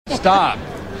Stop.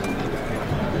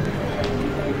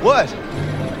 What?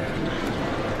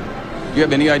 You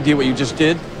have any idea what you just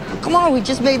did? Come on, we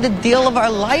just made the deal of our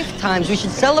lifetimes. We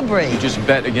should celebrate. You just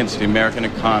bet against the American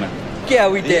economy. Yeah,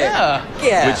 we did.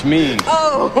 Yeah. Which means,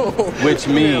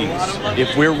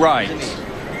 if we're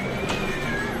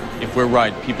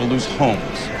right, people lose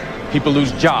homes, people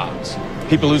lose jobs,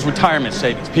 people lose retirement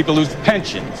savings, people lose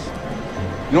pensions.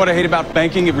 You know what I hate about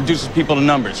banking? It reduces people to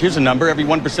numbers. Here's a number. Every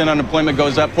 1% unemployment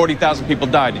goes up, 40,000 people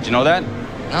die. Did you know that?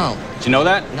 No. Did you know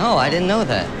that? No, I didn't know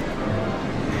that.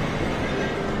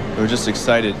 We were just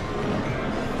excited.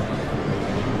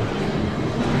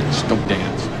 Just don't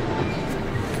dance.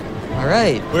 All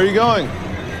right. Where are you going?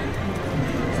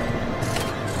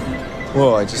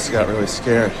 Whoa, I just got really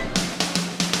scared.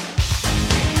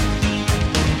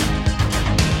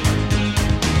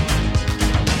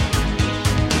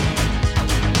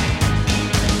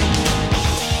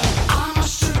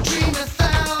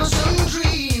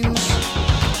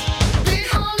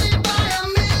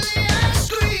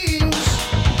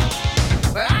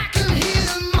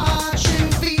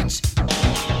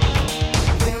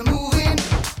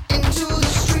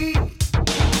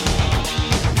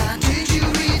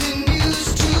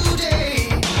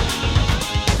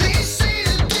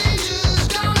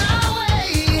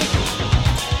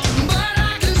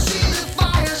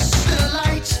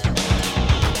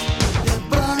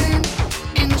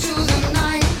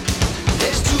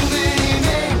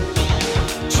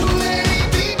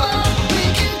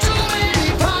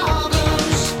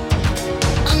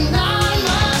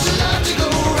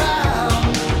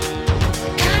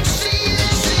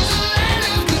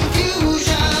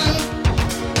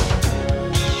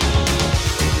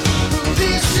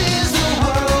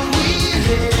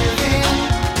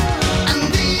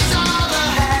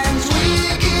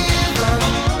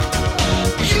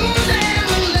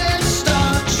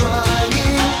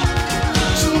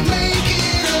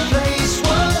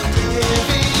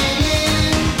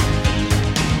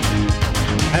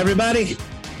 Everybody,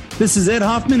 this is Ed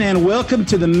Hoffman, and welcome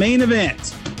to the main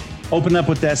event. Open up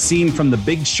with that scene from The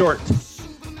Big Short.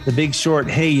 The Big Short.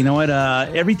 Hey, you know what?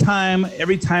 Every time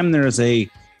there's a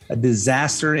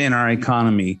disaster in our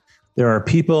economy, there are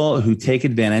people who take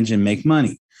advantage and make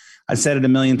money. I've said it a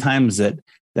million times that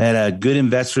good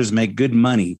investors make good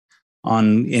money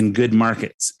in good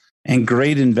markets, and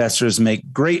great investors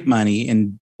make great money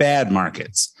in bad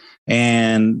markets.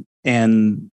 And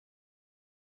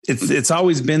it's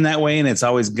always been that way, and it's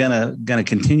always gonna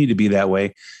continue to be that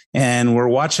way. And we're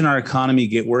watching our economy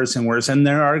get worse and worse. And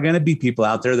there are going to be people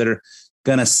out there that are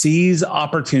going to seize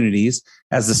opportunities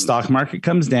as the stock market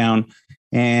comes down,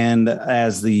 and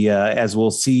as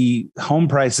we'll see home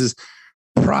prices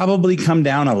probably come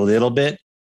down a little bit.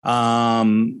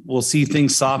 We'll see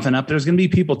things soften up. There's going to be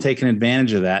people taking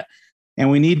advantage of that, and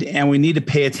we need to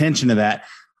pay attention to that.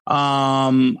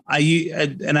 I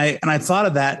thought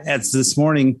of that as this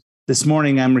morning.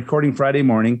 I'm recording Friday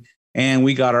morning, and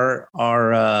we got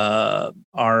our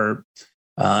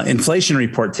inflation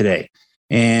report today.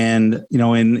 And, you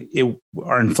know,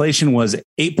 our inflation was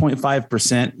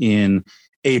 8.5% in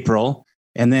April.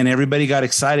 And then everybody got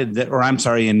excited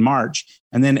in March.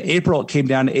 And then April, it came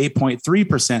down to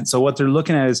 8.3%. So what they're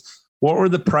looking at is what were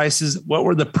the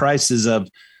prices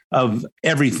of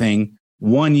everything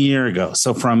 1 year ago.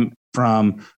 So from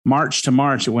March to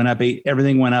March, it went up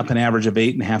everything went up an average of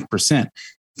 8.5%.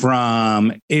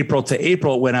 From April to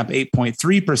April, it went up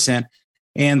 8.3%.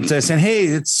 And so I said, hey,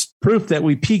 it's proof that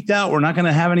we peaked out. We're not going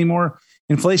to have any more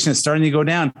inflation. It's starting to go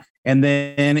down. And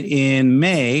then in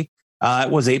May, it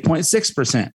was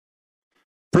 8.6%,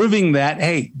 proving that,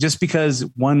 hey, just because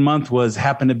 1 month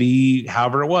happened to be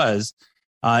however it was,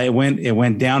 it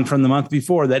went down from the month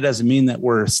before. That doesn't mean that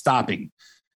we're stopping.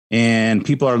 And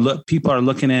people are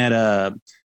looking at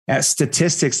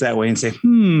statistics that way and say,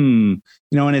 you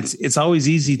know, and it's always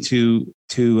easy to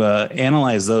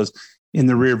analyze those in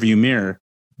the rearview mirror,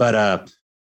 but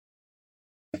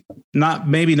not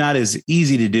as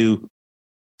easy to do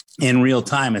in real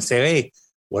time and say, hey,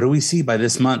 what do we see by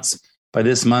this month's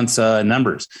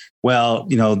numbers? Well,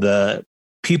 you know, the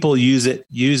people use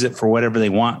it for whatever they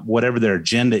want, whatever their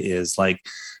agenda is. Like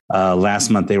last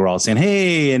month, they were all saying,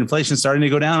 hey, inflation's starting to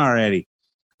go down already.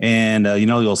 And, you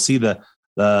know, you'll see the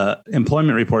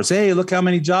employment reports. Hey, look how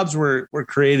many jobs were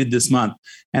created this month.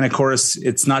 And of course,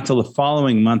 it's not till the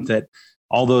following month that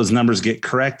all those numbers get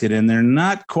corrected, and they're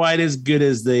not quite as good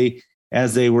as they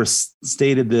were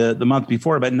stated the month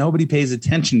before, but nobody pays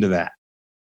attention to that.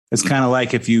 It's kind of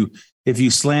like if you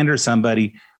slander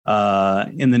somebody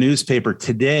in the newspaper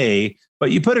today,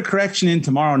 but you put a correction in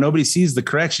tomorrow, nobody sees the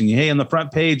correction. Hey, on the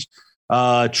front page,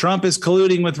 Trump is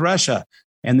colluding with Russia.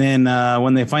 And then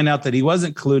when they find out that he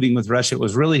wasn't colluding with Russia, it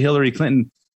was really Hillary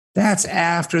Clinton. That's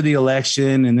after the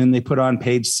election. And then they put on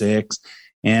page 6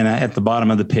 and at the bottom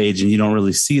of the page, and you don't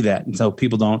really see that. And so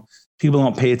people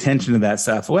don't pay attention to that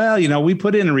stuff. Well, we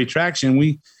put in a retraction.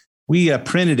 We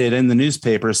printed it in the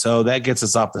newspaper. So that gets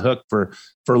us off the hook for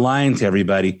lying to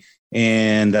everybody.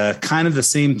 And kind of the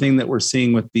same thing that we're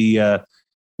seeing with the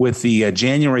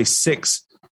January 6th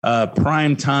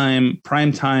primetime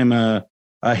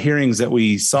hearings that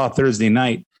we saw Thursday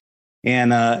night.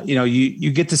 And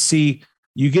you get to see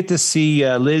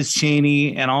Liz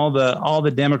Cheney and all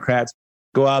the Democrats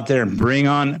go out there and bring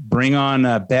on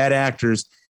bad actors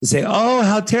to say, oh,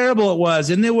 how terrible it was,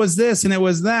 and it was this and it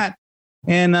was that.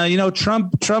 And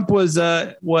Trump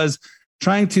was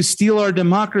trying to steal our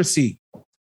democracy,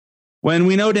 when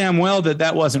we know damn well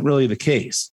that wasn't really the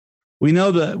case. We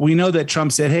know that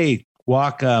Trump said, hey,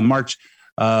 march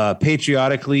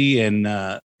patriotically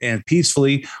and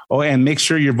peacefully, and make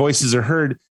sure your voices are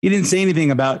heard. He didn't say anything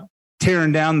about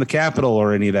tearing down the Capitol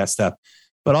or any of that stuff.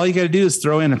 But all you got to do is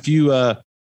throw in a few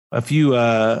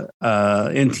Antifa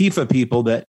people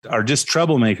that are just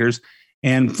troublemakers,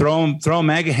 and throw a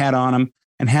MAGA hat on them,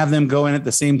 and have them go in at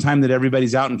the same time that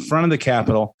everybody's out in front of the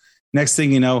Capitol. Next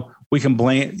thing you know, we can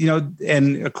blame,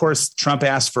 and of course Trump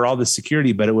asked for all the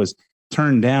security, but it was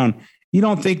turned down. You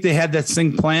don't think they had that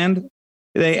thing planned?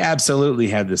 They absolutely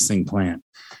had this thing planned.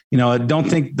 Don't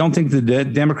think the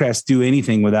Democrats do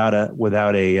anything without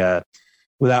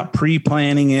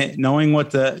pre-planning it, knowing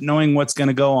what's going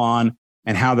to go on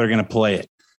and how they're going to play it.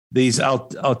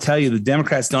 I'll tell you, the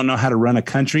Democrats don't know how to run a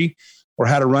country or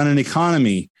how to run an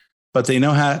economy, but they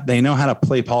know how to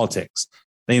play politics.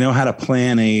 They know how to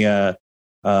plan a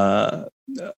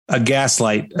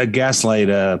gaslight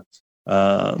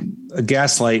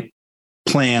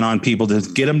plan on people to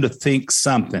get them to think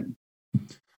something,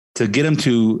 to get them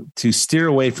to steer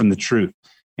away from the truth.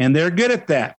 And they're good at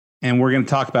that. And we're going to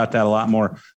talk about that a lot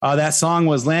more. That song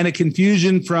was Land of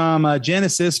Confusion from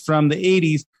Genesis from the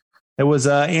 80s. It was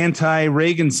an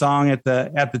anti-Reagan song at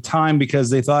the time, because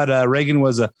they thought Reagan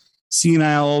was a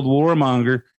senile old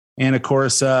warmonger. And of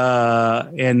course,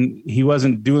 and he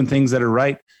wasn't doing things that are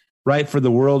right for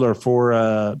the world or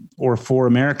for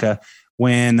America,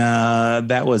 when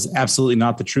that was absolutely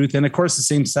not the truth. And of course, the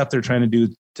same stuff they're trying to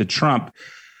do to Trump.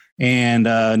 And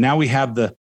now we have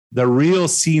the real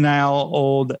senile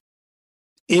old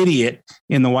idiot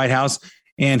in the White House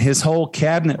and his whole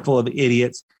cabinet full of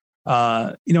idiots.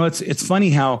 It's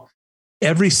funny how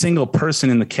every single person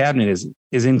in the cabinet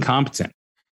is incompetent.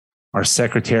 Our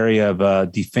Secretary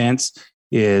of Defense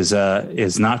is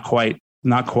not quite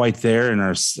there, and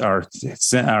our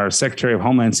Secretary of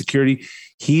Homeland Security,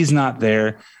 he's not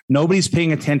there. Nobody's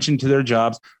paying attention to their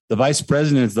jobs. The Vice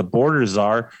President is the border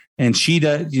czar, and she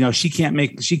does. She can't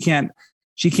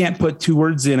put two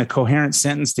words in a coherent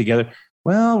sentence together.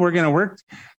 Well, we're going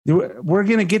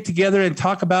to get together and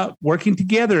talk about working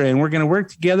together, and we're going to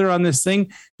work together on this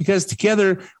thing because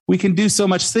together we can do so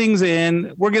much things,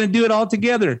 and we're going to do it all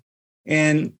together.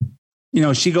 And,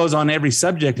 she goes on every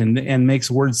subject and makes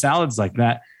word salads like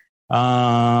that.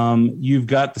 You've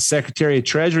got the Secretary of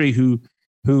Treasury who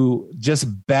just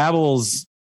babbles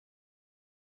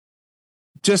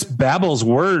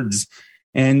words.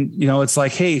 And, it's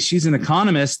like, hey, she's an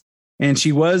economist, and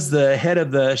she was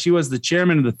the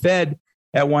chairman of the Fed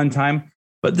at one time,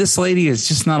 but this lady is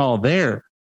just not all there.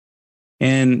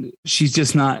 And she's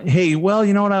just not, hey, well,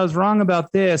 you know what? I was wrong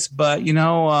about this, but,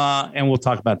 and we'll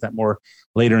talk about that more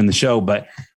later in the show. But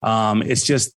it's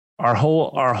just our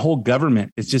whole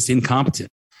government is just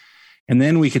incompetent. And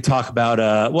then we could talk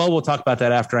about, we'll talk about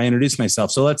that after I introduce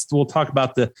myself. So we'll talk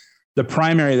about the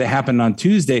primary that happened on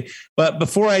Tuesday. But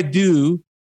before I do,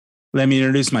 let me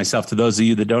introduce myself to those of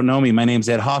you that don't know me. My name is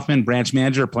Ed Hoffman, branch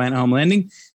manager of Planet Home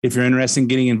Lending. If you're interested in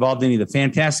getting involved in any of the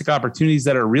fantastic opportunities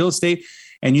that are real estate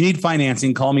and you need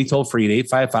financing, call me toll free at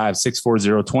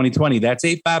 855-640-2020. That's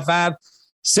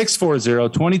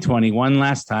 855-640-2020. One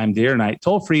last time, day or night,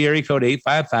 toll free, area code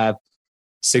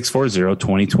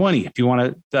 855-640-2020. If you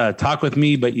want to talk with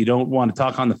me, but you don't want to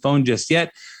talk on the phone just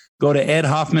yet, go to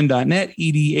edhoffman.net,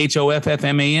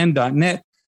 edhoffman.net.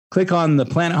 Click on the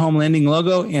Planet Home Lending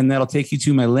logo, and that'll take you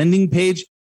to my lending page.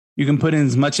 You can put in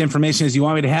as much information as you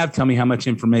want me to have. Tell me how much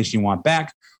information you want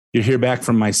back. You'll hear back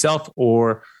from myself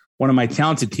or one of my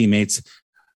talented teammates,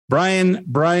 Brian,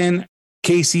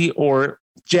 Casey, or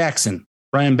Jackson.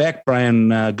 Brian Beck,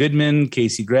 Brian Goodman,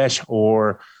 Casey Gresh,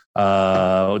 or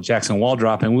Jackson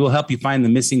Waldrop, and we'll help you find the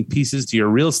missing pieces to your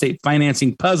real estate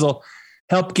financing puzzle.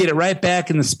 Help get it right back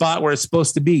in the spot where it's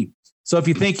supposed to be. So if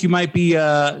you think you might be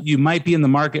in the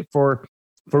market for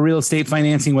for real estate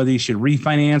financing, whether you should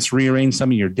refinance, rearrange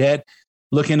some of your debt,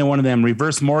 look into one of them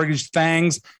reverse mortgage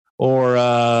things or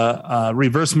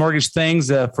reverse mortgage things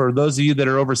for those of you that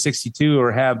are over 62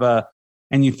 or have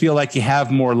and you feel like you have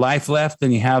more life left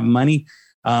than you have money.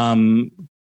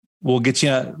 We'll get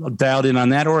you dialed in on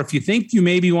that. Or if you think you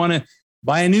maybe want to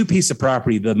buy a new piece of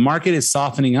property, the market is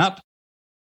softening up.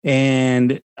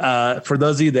 And for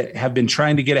those of you that have been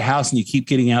trying to get a house and you keep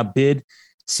getting outbid,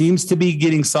 seems to be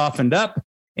getting softened up.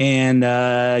 And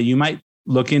you might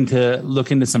look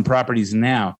into some properties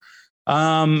now.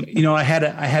 I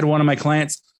had one of my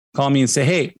clients call me and say,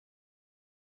 "Hey,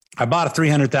 I bought a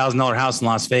 $300,000 house in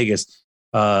Las Vegas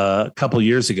a couple of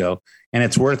years ago, and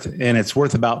it's worth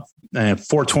about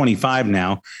 $425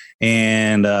 now."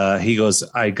 And he goes,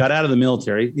 "I got out of the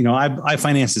military. I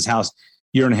financed his house a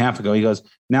year and a half ago." He goes,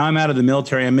 "Now I'm out of the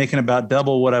military. I'm making about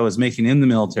double what I was making in the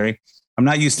military. I'm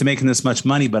not used to making this much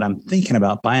money, but I'm thinking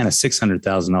about buying a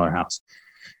 $600,000 house."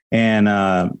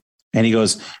 And he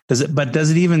goes, does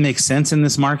it even make sense in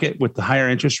this market with the higher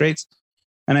interest rates?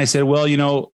 And I said,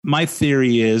 well, my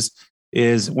theory is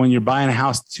when you're buying a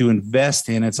house to invest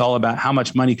in, it's all about how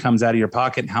much money comes out of your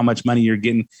pocket and how much money you're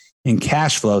getting in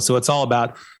cash flow. So it's all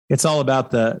about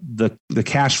the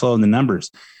cash flow and the numbers.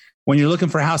 When you're looking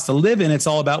for a house to live in, it's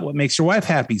all about what makes your wife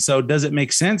happy. So does it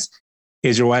make sense?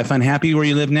 Is your wife unhappy where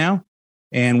you live now?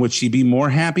 And would she be more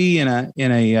happy in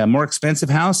a more expensive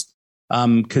house?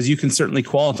 Because you can certainly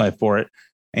qualify for it.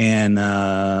 And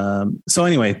so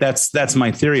anyway, that's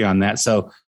my theory on that.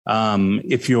 So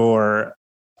if you're,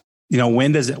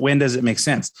 when does it make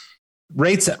sense?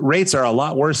 Rates are a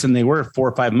lot worse than they were 4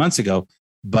 or 5 months ago,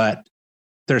 but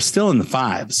they're still in the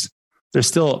fives. They're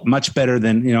still much better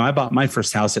than, I bought my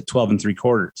first house at 12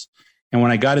 3/4. And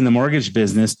when I got in the mortgage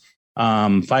business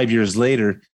 5 years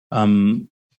later,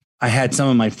 I had some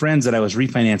of my friends that I was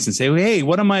refinancing say, "Hey,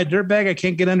 what am I, a dirtbag? I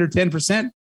can't get under 10%.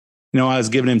 I was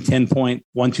giving him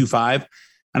 10.125.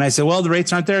 And I said, well, the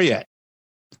rates aren't there yet.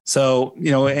 So,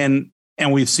 and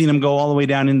we've seen them go all the way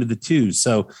down into the twos.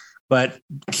 So, but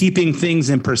keeping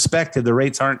things in perspective, the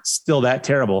rates aren't still that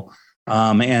terrible.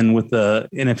 And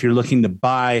if you're looking to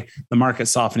buy, the market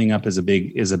softening up is a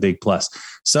big plus.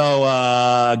 So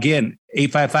again,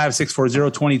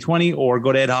 855-640-2020 or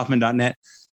go to edhoffman.net.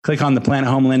 Click on the Planet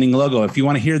Home Lending logo. If you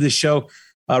want to hear this show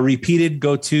repeated,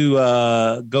 go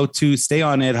to stay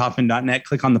on edhoffman.net.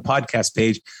 Click on the podcast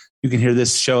page. You can hear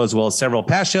this show as well as several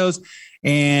past shows.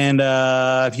 And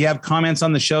if you have comments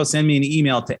on the show, send me an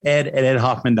email to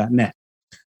ed@edhoffman.net.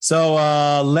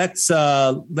 So let's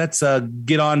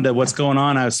get on to what's going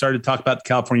on. I started to talk about the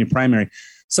California primary.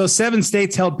 So 7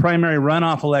 states held primary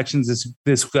runoff elections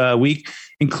this week,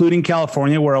 including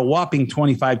California, where a whopping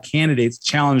 25 candidates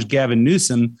challenged Gavin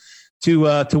Newsom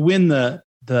to win the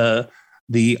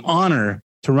honor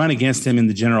to run against him in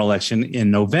the general election in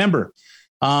November.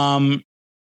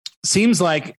 Seems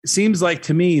like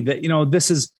to me that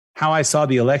this is how I saw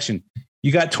the election.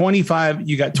 You got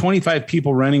 25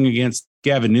 people running against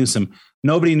Gavin Newsom.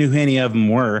 Nobody knew who any of them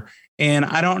were, and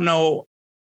I don't know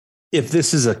if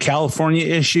this is a California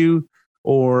issue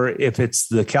or if it's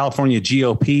the California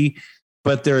GOP,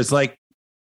 but there's like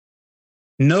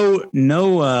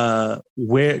nowhere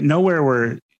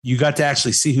where you got to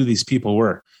actually see who these people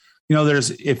were.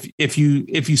 There's if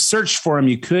you search for them,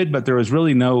 you could, but there was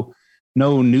really no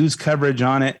news coverage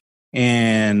on it.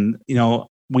 And,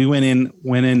 we went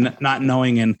in not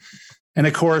knowing. And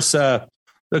of course, the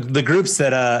groups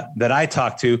that I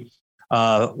talked to,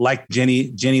 liked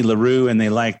Jenny LaRue, and they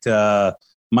liked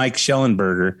Mike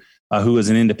Schellenberger, who was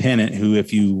an independent, who,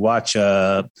 if you watch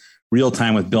Real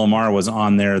Time with Bill Maher, was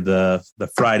on there the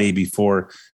Friday before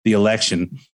the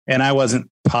election. And I wasn't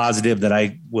positive that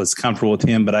I was comfortable with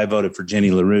him, but I voted for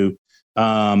Jenny LaRue.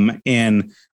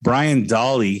 And Brian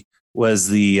Dahle was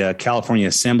the California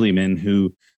assemblyman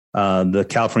who the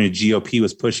California GOP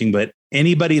was pushing. But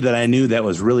anybody that I knew that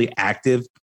was really active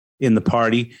in the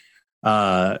party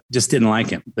just didn't like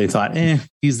him. They thought,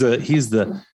 he's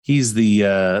the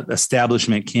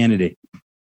establishment candidate.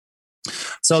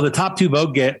 So the top 2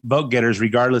 vote getters,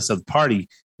 regardless of the party,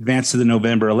 advanced to the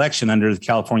November election under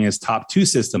California's top 2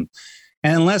 system.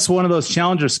 And unless one of those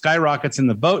challengers skyrockets in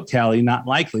the vote tally, not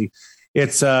likely,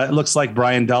 it looks like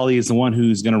Brian Dahle is the one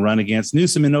who's going to run against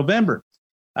Newsom in November,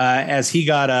 as he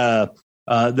got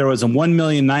there was a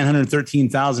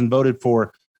 1,913,000 voted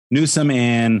for Newsom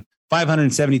and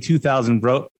 572,000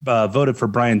 voted for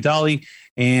Brian Dahle,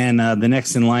 and the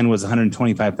next in line was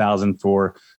 125,000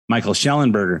 for Michael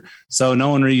Schellenberger. So no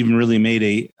one even really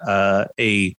made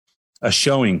a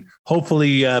showing.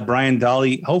 Hopefully, Brian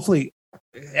Dahle. Hopefully,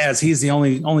 as he's the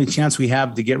only chance we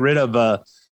have to get rid of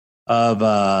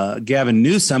Gavin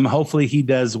Newsom. Hopefully he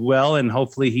does well, and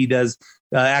hopefully he does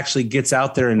actually gets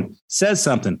out there and says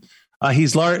something.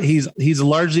 He's a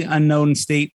largely unknown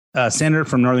state senator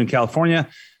from Northern California.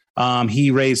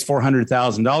 He raised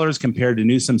 $400,000 compared to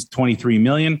Newsom's $23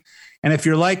 million. And if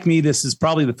you're like me, this is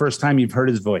probably the first time you've heard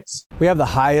his voice. We have the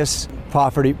highest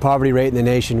poverty rate in the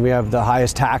nation. We have the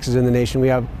highest taxes in the nation. We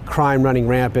have crime running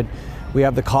rampant. We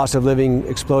have the cost of living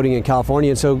exploding in California.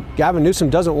 And so Gavin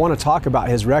Newsom doesn't want to talk about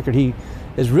his record. He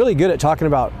is really good at talking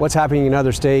about what's happening in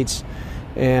other states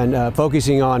and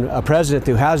focusing on a president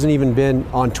who hasn't even been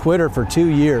on Twitter for 2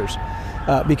 years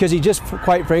because he just,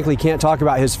 quite frankly, can't talk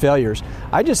about his failures.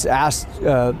 I just asked,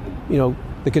 the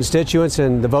constituents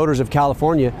and the voters of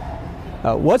California,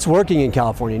 what's working in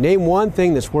California? Name one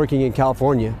thing that's working in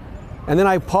California. And then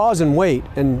I pause and wait,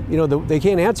 and they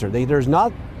can't answer. There's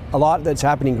not a lot that's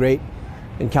happening great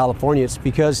in California. It's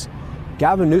because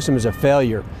Gavin Newsom is a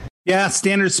failure. Yeah,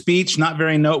 standard speech, not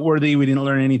very noteworthy. We didn't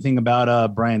learn anything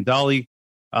about Brian Dahle.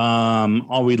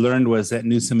 All we learned was that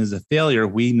Newsom is a failure.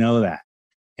 We know that.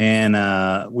 And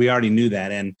we already knew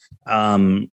that. And,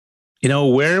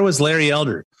 where was Larry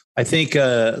Elder? I think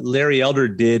Larry Elder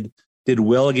did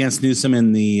well against Newsom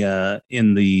in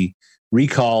the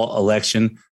recall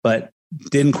election, but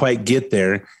didn't quite get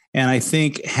there. And I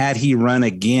think had he run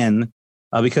again,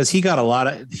 because he got a lot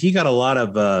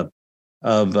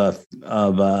of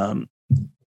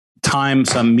time,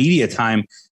 some media time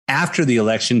after the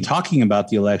election, talking about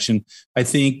the election, I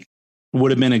think it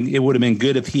would have been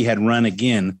good if he had run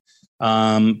again.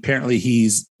 Apparently,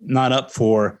 he's not up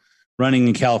for running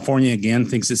in California again.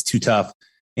 Thinks it's too tough.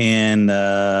 And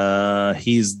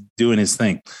he's doing his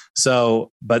thing.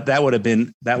 So, but that would have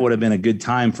been a good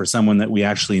time for someone that we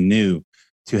actually knew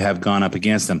to have gone up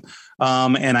against him.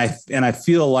 And I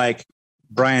feel like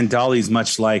Brian Dahle's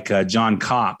much like John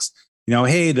Cox.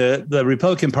 Hey, the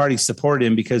Republican Party supported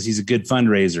him because he's a good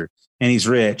fundraiser and he's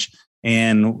rich.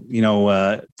 And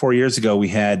 4 years ago we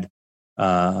had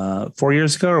 4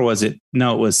 years ago, or was it?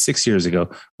 No, it was 6 years ago.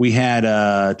 We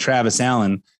had Travis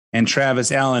Allen, and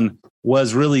Travis Allen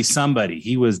was really somebody.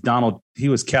 He was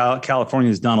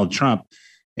California's Donald Trump.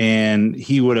 And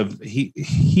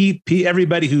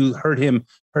everybody who heard him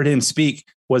speak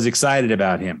was excited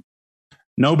about him.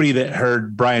 Nobody that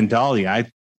heard Brian Dahle,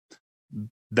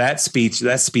 that speech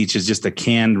is just a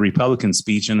canned Republican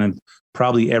speech. And then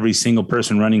probably every single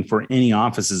person running for any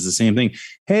office is the same thing.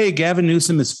 Hey, Gavin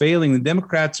Newsom is failing. The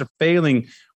Democrats are failing.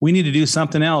 We need to do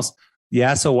something else.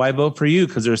 Yeah. So why vote for you?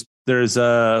 Because there's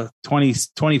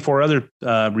 24 other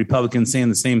Republicans saying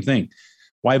the same thing.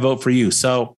 Why vote for you?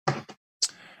 So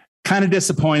kind of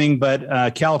disappointing,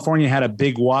 but California had a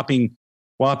big whopping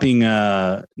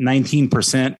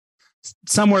 19%,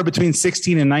 somewhere between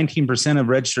 16 and 19% of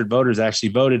registered voters actually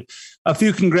voted. A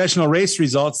few congressional race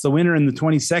results. The winner in the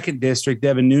 22nd district,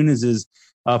 Devin Nunes's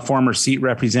former seat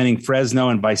representing Fresno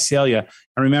and Visalia.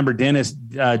 I remember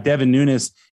Devin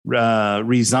Nunes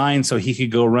resigned so he could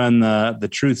go run the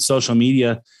Truth social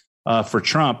media for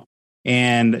Trump.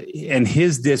 And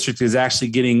his district is actually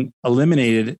getting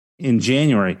eliminated in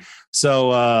January.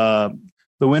 So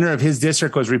the winner of his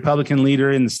district was Republican leader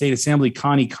in the state assembly,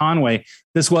 Connie Conway.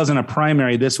 This wasn't a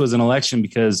primary. This was an election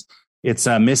because it's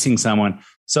missing someone.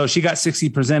 So she got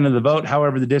 60% of the vote.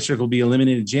 However, the district will be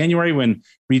eliminated in January when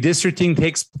redistricting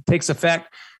takes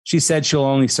effect. She said she'll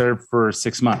only serve for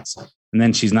 6 months, and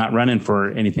then she's not running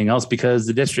for anything else because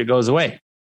the district goes away.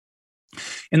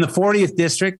 In the 40th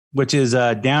district, which is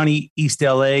Downey, East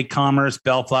LA, Commerce,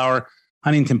 Bellflower,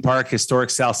 Huntington Park, historic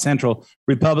South Central,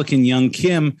 Republican Young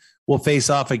Kim will face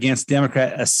off against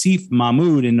Democrat Asif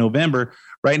Mahmood in November.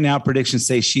 Right now, predictions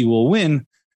say she will win.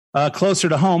 Closer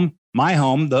to home, my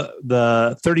home,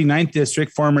 the 39th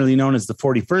district, formerly known as the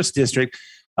 41st district,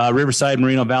 Riverside,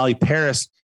 Moreno Valley, Paris,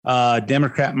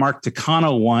 Democrat Mark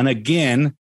Takano won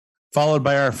again, followed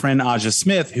by our friend Aja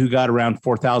Smith, who got around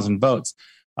 4,000 votes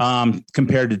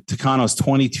compared to Takano's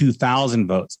 22,000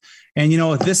 votes. And,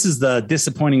 this is the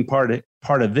disappointing part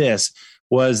of this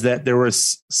was that there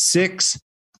was six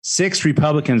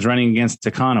Republicans running against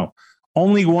Takano.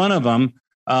 Only one of them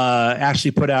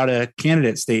actually put out a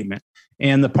candidate statement.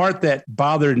 And the part that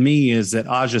bothered me is that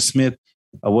Aja Smith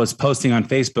was posting on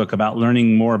Facebook about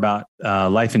learning more about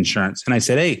life insurance. And I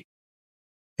said,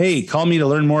 hey, call me to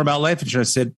learn more about life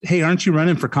insurance. I said, hey, aren't you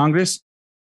running for Congress?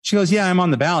 She goes, yeah, I'm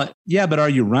on the ballot. Yeah, but are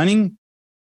you running?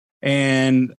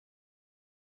 And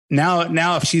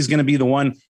now if she's going to be the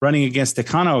one running against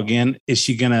Takano again, is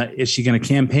she gonna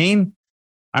campaign?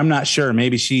 I'm not sure.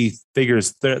 Maybe she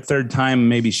figures third time,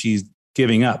 maybe she's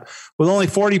giving up. With only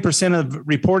 40% of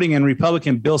reporting and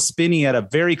Republican Bill Spinney at a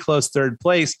very close third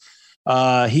place,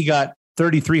 he got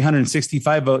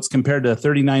 3,365 votes compared to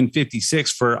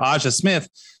 3,956 for Aja Smith.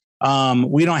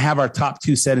 We don't have our top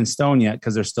two set in stone yet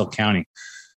because they're still counting.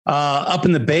 Up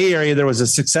in the Bay Area, there was a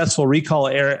successful recall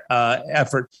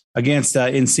effort against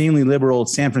insanely liberal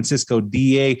San Francisco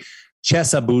DA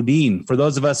Chesa Boudin. For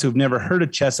those of us who've never heard of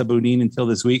Chesa Boudin until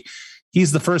this week,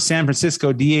 he's the first San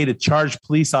Francisco DA to charge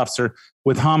police officer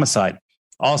with homicide.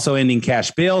 Also ending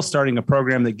cash bail, starting a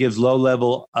program that gives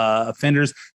low-level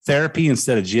offenders therapy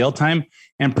instead of jail time,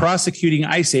 and prosecuting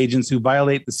ICE agents who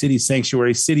violate the city's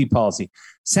sanctuary city policy.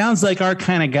 Sounds like our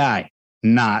kind of guy.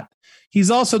 Not. He's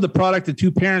also the product of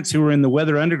two parents who were in the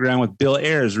Weather Underground with Bill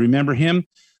Ayers. Remember him?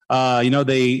 They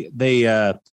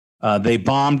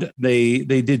bombed. They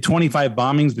did 25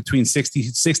 bombings between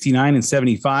 69 and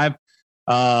 75.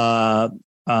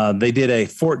 They did a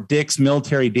Fort Dix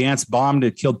military dance bomb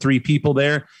that killed 3 people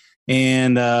there.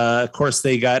 And of course,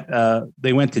 they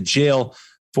went to jail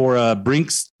for a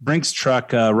Brinks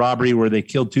truck robbery where they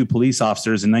killed 2 police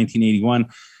officers in 1981.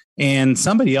 And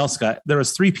somebody else there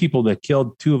was 3 people that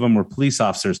killed. 2 of them were police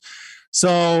officers.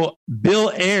 So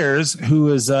Bill Ayers,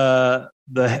 who is the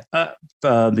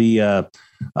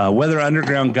Weather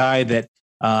Underground guy that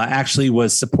actually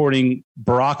was supporting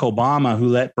Barack Obama, who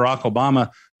let Barack Obama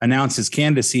announce his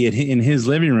candidacy in his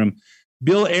living room.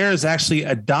 Bill Ayers actually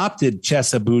adopted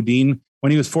Chesa Boudin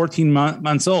when he was 14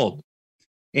 months old.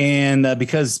 And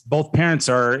because both parents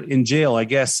are in jail, I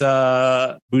guess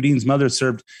Boudin's mother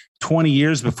served 20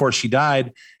 years before she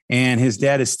died, and his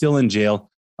dad is still in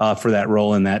jail for that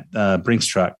role in that Brinks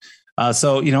truck.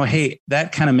 So, hey,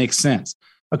 that kind of makes sense.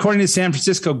 According to San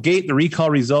Francisco Gate, the recall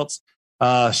results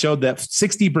showed that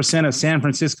 60% of San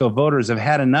Francisco voters have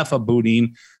had enough of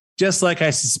Boudin, just like I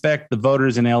suspect the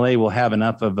voters in LA will have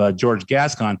enough of George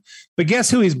Gascon. But guess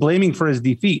who he's blaming for his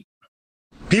defeat?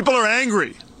 People are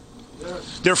angry.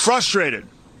 They're frustrated.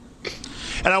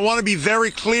 And I want to be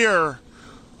very clear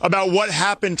about what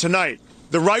happened tonight.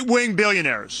 The right-wing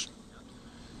billionaires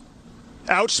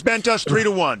outspent us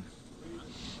 3-1.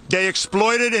 They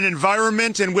exploited an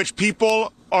environment in which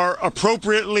people are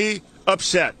appropriately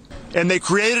upset. And they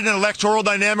created an electoral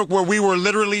dynamic where we were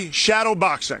literally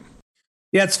shadowboxing.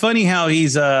 Yeah, it's funny how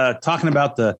he's talking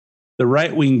about the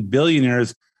right-wing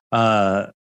billionaires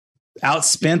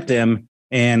outspent them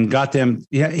and got them.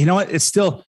 Yeah, you know what? It's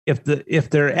still, if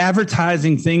they're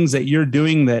advertising things that you're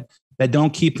doing that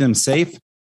don't keep them safe,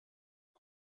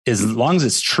 as long as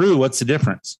it's true, what's the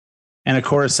difference? And of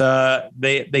course,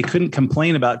 they couldn't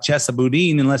complain about Chesa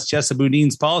Boudin unless Chesa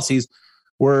Boudin's policies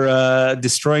were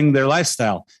destroying their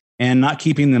lifestyle and not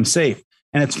keeping them safe.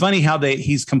 And it's funny how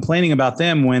he's complaining about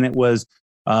them when it was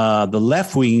the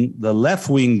left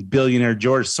wing billionaire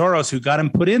George Soros who got him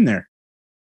put in there.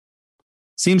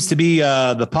 Seems to be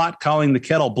the pot calling the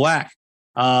kettle black.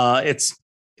 It's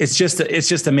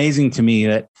just amazing to me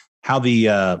that how they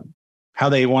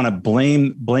want to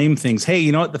blame things. Hey,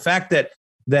 you know what? The fact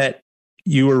that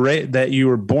you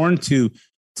were born to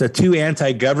 2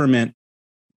 anti-government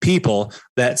people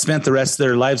that spent the rest of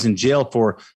their lives in jail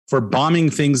for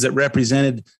bombing things that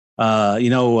represented,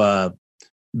 the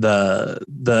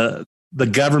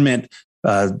government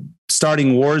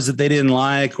starting wars that they didn't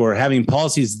like or having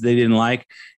policies that they didn't like,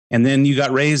 and then you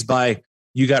got raised by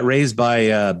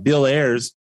Bill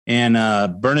Ayers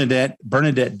and Bernadette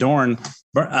Dorn,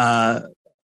 or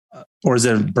is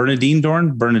it Bernadine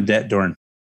Dorn? Bernadette Dorn.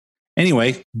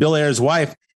 Anyway, Bill Ayers'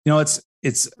 wife. It's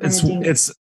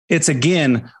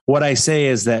again, what I say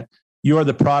is that you're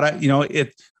the product.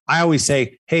 I always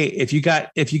say, hey, if you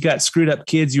got screwed up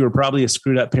kids, you were probably a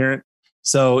screwed up parent.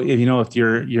 So if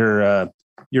your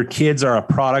kids are a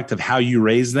product of how you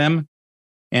raise them,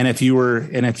 and if you were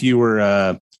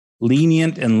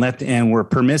lenient and were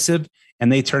permissive,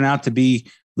 and they turn out to be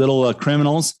little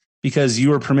criminals because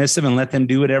you were permissive and let them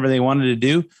do whatever they wanted to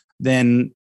do,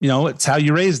 then it's how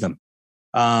you raise them.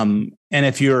 And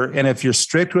if you're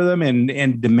strict with them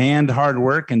and demand hard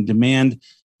work and demand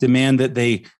that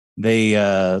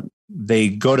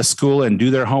they go to school and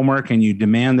do their homework, and you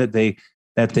demand that they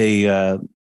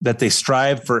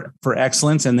strive for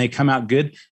excellence and they come out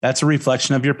good, that's a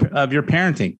reflection of your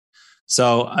parenting.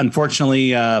 So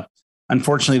unfortunately,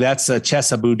 that's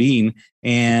Chesa Boudin,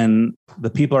 and the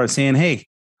people are saying, hey,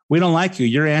 we don't like you.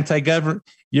 You're anti-government.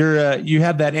 You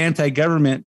have that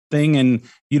anti-government thing, and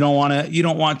you don't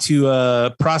want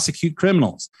to prosecute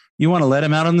criminals. You want to let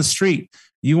them out on the street.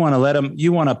 You want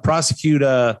to prosecute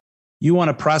the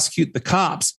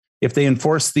cops if they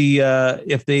enforce the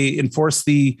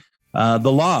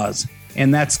laws.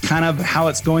 And that's kind of how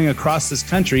it's going across this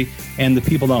country, and the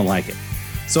people don't like it.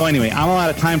 So anyway, I'm all out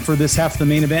of time for this half of the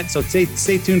main event. So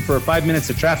stay tuned for 5 minutes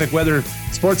of traffic, weather,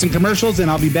 sports, and commercials, and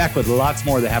I'll be back with lots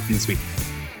more that happened this week.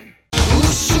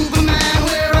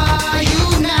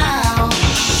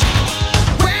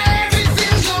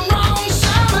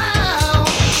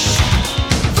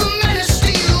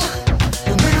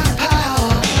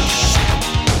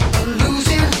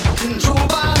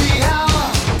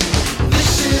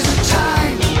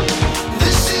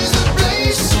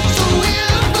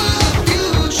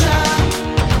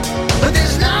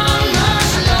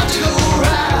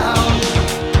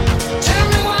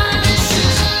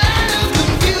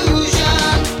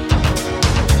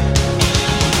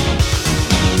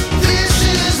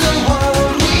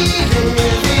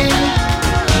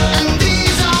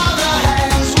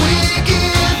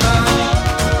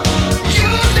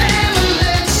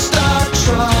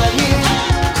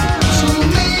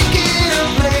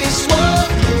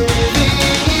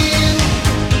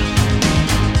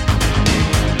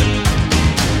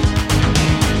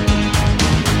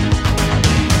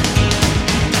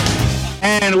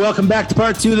 Welcome back to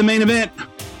part 2 of the main event.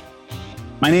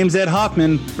 My name's Ed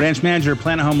Hoffman, branch manager of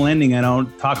Planet Home Lending. I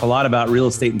don't talk a lot about real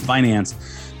estate and finance,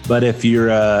 but if you're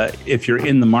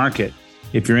in the market,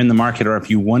 or if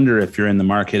you wonder if you're in the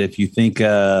market, if you think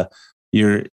your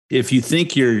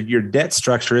debt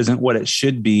structure isn't what it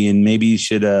should be, and maybe you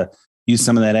should use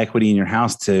some of that equity in your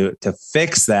house to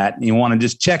fix that, and you want to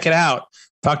just check it out,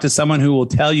 talk to someone who will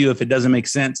tell you if it doesn't make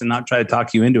sense and not try to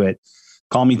talk you into it.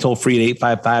 Call me toll free at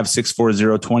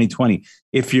 855-640-2020.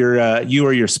 If you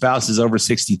or your spouse is over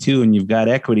 62 and you've got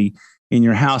equity in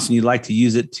your house and you'd like to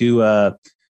use it to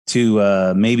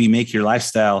maybe make your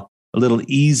lifestyle a little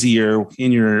easier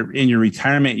in your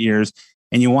retirement years,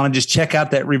 and you want to just check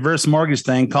out that reverse mortgage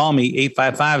thing, call me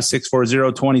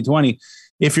 855-640-2020.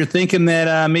 If you're thinking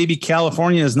that maybe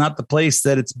California is not the place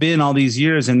that it's been all these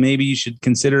years, and maybe you should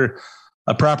consider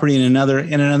a property in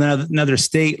another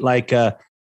state like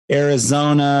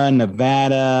Arizona,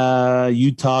 Nevada,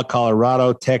 Utah,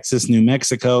 Colorado, Texas, New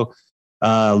Mexico,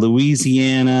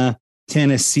 Louisiana,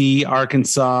 Tennessee,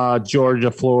 Arkansas,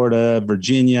 Georgia, Florida,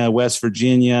 Virginia, West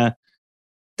Virginia,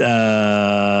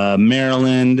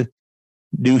 Maryland,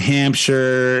 New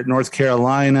Hampshire, North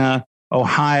Carolina,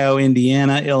 Ohio,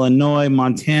 Indiana, Illinois,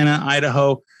 Montana,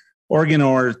 Idaho, Oregon,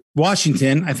 or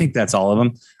Washington. I think that's all of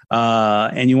them.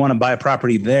 And you want to buy a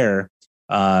property there,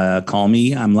 call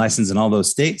me. I'm licensed in all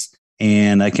those states,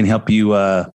 and I can help you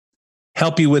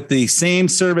with the same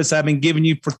service I've been giving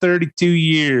you for 32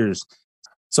 years.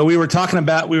 So we were talking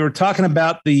about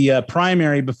the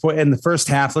primary before in the first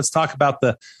half. Let's talk about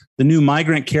the new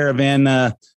migrant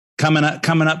caravan coming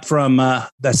up from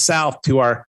the south to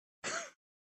our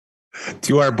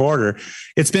border.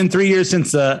 It's been 3 years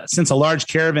since a large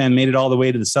caravan made it all the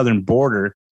way to the southern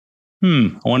border.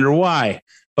 I wonder why.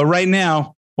 But right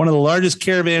now, one of the largest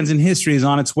caravans in history is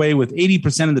on its way, with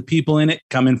 80% of the people in it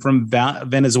coming from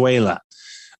Venezuela.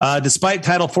 Despite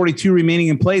Title 42 remaining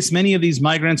in place, many of these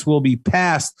migrants will be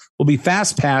fast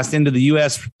passed into the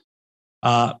U.S.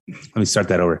 Let me start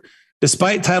that over.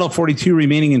 Despite Title 42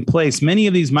 remaining in place, many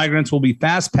of these migrants will be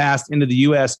fast passed into the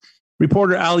U.S.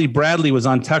 Reporter Ali Bradley was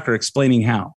on Tucker explaining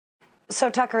how. So,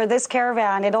 Tucker, this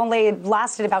caravan, it only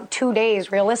lasted about 2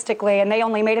 days realistically, and they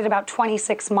only made it about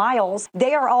 26 miles.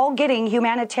 They are all getting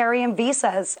humanitarian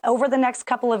visas. Over the next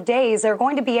couple of days, they're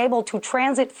going to be able to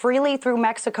transit freely through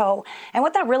Mexico. And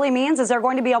what that really means is they're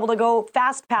going to be able to go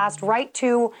fast past right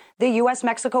to the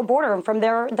U.S.-Mexico border, and from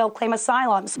there, they'll claim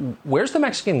asylums. Where's the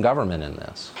Mexican government in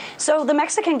this? So the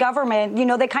Mexican government,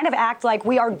 they kind of act like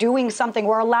we are doing something.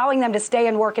 We're allowing them to stay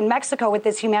and work in Mexico with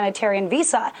this humanitarian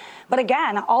visa. But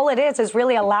again, all it is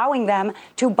really allowing them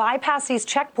to bypass these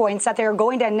checkpoints that they're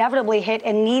going to inevitably hit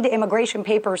and need immigration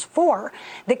papers for.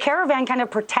 The caravan kind of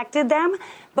protected them,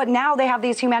 but now they have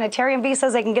these humanitarian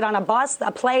visas. They can get on a bus,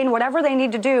 a plane, whatever they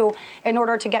need to do in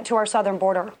order to get to our southern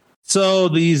border. So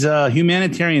these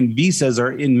humanitarian visas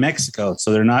are in Mexico,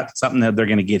 so they're not something that they're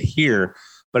going to get here,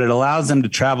 but it allows them to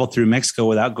travel through Mexico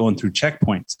without going through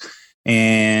checkpoints.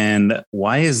 And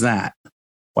why is that?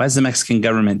 Why is the Mexican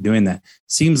government doing that?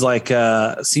 Seems like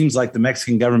the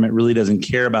Mexican government really doesn't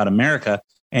care about America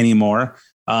anymore.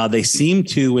 They seem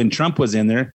to when Trump was in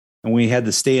there, and we had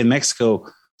the stay in Mexico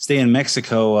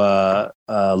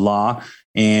law,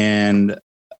 and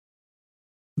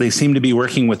they seem to be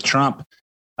working with Trump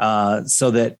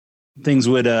so that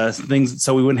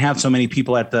so we wouldn't have so many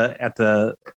people at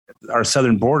our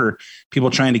southern border,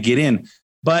 people trying to get in.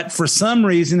 But for some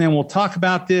reason, and we'll talk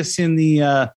about this in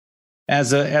the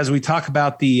as we talk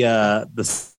about the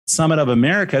Summit of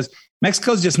Americas,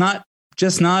 Mexico's just not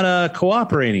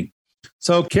cooperating.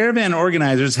 So Caravan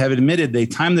organizers have admitted they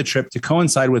timed the trip to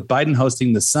coincide with Biden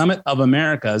hosting the Summit of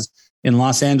Americas in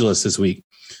Los Angeles this week.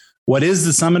 What is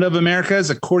the Summit of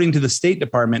Americas? According to the State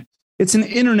Department, it's an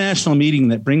international meeting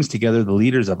that brings together the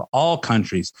leaders of all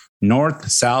countries,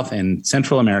 North, South, and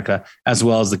Central America, as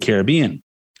well as the Caribbean.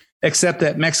 Except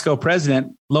that Mexico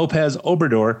President Lopez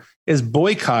Obrador is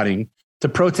boycotting to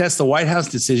protest the White House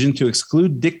decision to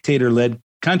exclude dictator-led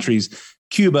countries,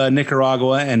 Cuba,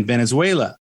 Nicaragua, and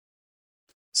Venezuela.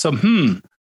 So,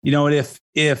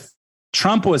 if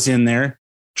Trump was in there,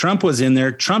 Trump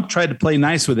tried to play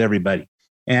nice with everybody.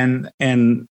 And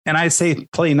I say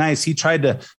play nice. He tried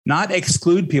to not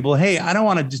exclude people. Hey, I don't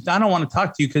want to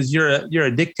talk to you because you're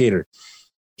a dictator.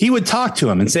 He would talk to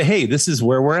him and say, hey, this is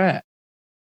where we're at.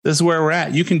 This is where we're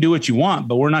at. You can do what you want,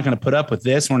 but we're not going to put up with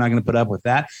this. We're not going to put up with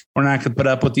that. We're not going to put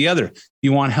up with the other.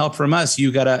 You want help from us.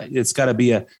 It's gotta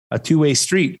be a two-way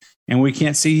street. And we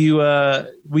can't see you.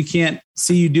 We can't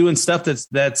see you doing stuff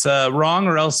that's wrong,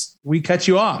 or else we cut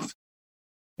you off.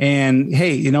 And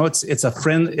hey, it's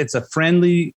a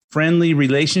friendly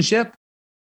relationship.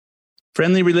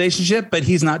 Friendly relationship, but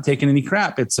he's not taking any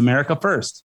crap. It's America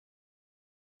first.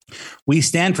 We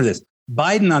stand for this.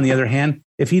 Biden, on the other hand,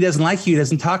 if he doesn't like you, he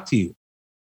doesn't talk to you.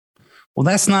 Well,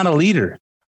 that's not a leader.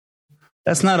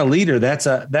 That's not a leader. That's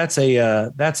a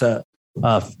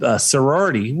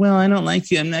sorority. Well, I don't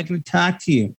like you. I'm not going to talk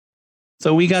to you.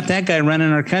 So we got that guy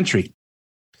running our country.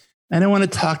 I don't want to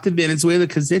talk to Venezuela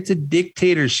because it's a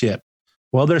dictatorship.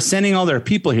 Well, they're sending all their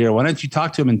people here. Why don't you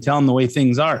talk to them and tell them the way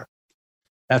things are?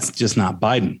 That's just not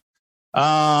Biden.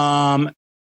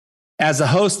 As the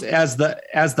host,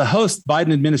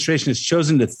 Biden administration has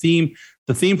chosen the theme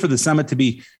for the summit to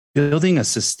be building a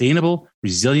sustainable,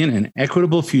 resilient, and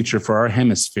equitable future for our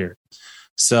hemisphere.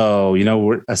 So,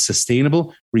 we're a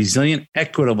sustainable, resilient,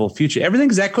 equitable future.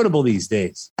 Everything's equitable these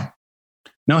days.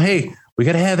 No, hey, we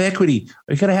got to have equity.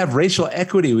 We got to have racial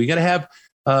equity. We got to have,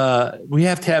 we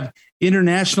have to have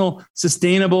international,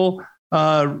 sustainable,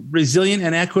 resilient,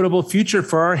 and equitable future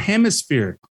for our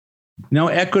hemisphere.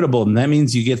 Equitable. And that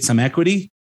means you get some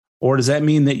equity, or does that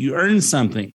mean that you earn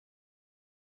something?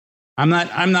 I'm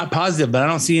not positive, but I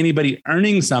don't see anybody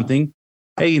earning something.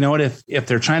 Hey, you know what? If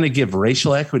they're trying to give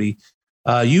racial equity,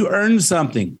 you earn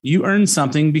something. You earn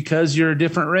something because you're a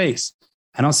different race.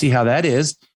 I don't see how that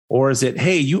is. Or is it,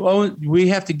 hey, we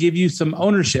have to give you some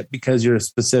ownership because you're a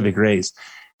specific race?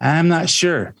 I'm not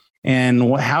sure.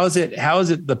 And how is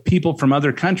it the people from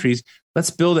other countries? Let's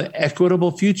build an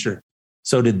equitable future.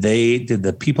 So did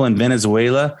the people in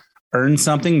Venezuela earn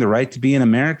something, the right to be in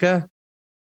America?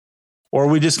 Or are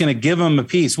we just going to give them a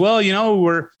piece? Well,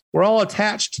 we're all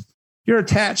attached. You're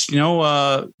attached.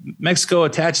 Mexico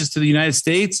attaches to the United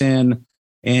States, and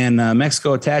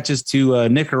Mexico attaches to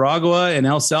Nicaragua and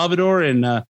El Salvador.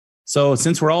 And so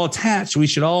since we're all attached, we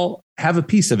should all have a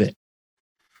piece of it.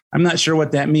 I'm not sure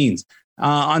what that means.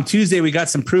 On Tuesday, we got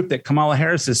some proof that Kamala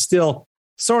Harris is still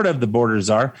sort of the border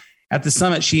czar. At the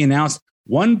summit, she announced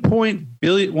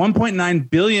 $1.9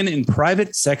 billion in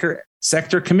private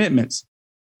sector commitments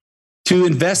to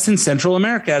invest in Central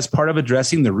America as part of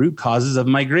addressing the root causes of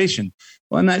migration.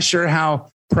 Well, I'm not sure how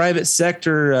private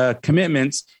sector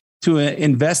commitments to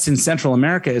invest in Central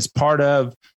America is part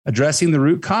of addressing the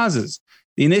root causes.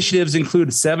 The initiatives include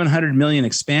 $700 million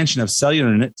expansion of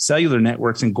cellular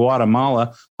networks in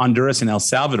Guatemala, Honduras, and El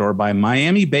Salvador by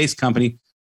Miami-based company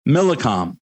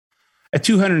Millicom, a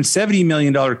 $270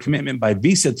 million commitment by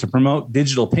Visa to promote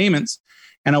digital payments,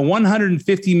 and a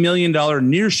 $150 million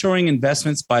nearshoring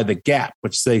investments by The Gap,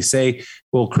 which they say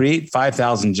will create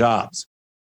 5,000 jobs.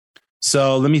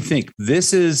 So let me think.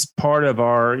 This is part of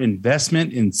our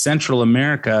investment in Central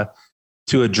America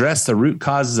to address the root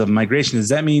causes of migration. Does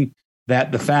that mean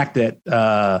that the fact that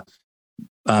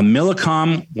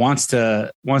Millicom wants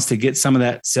to get some of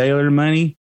that cellular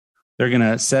money, they're going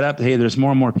to set up, hey, there's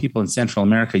more and more people in Central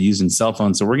America using cell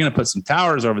phones, so we're going to put some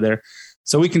towers over there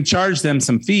so we can charge them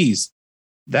some fees.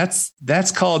 That's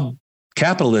called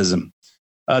capitalism.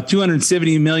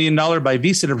 $270 million by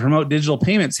Visa to promote digital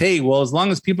payments. Hey, well, as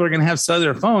long as people are going to have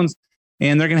cellular phones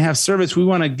and they're going to have service, we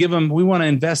want to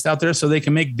invest out there so they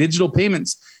can make digital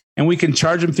payments and we can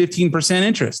charge them 15%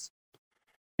 interest.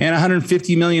 And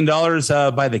 $150 million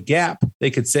by The Gap.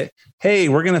 They could say, hey,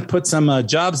 we're going to put some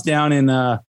jobs down in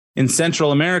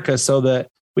Central America so that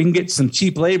we can get some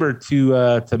cheap labor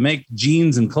to make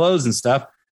jeans and clothes and stuff.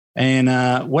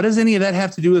 And what does any of that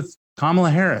have to do with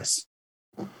Kamala Harris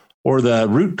or the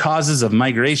root causes of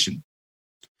migration?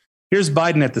 Here's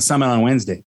Biden at the summit on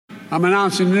Wednesday. I'm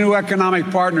announcing a new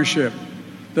economic partnership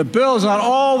that builds on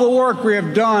all the work we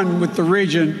have done with the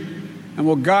region and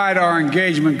will guide our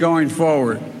engagement going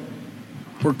forward.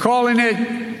 We're calling it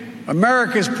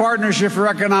America's Partnership for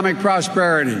Economic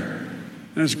Prosperity.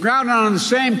 And it's grounded on the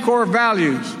same core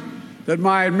values that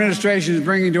my administration is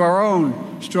bringing to our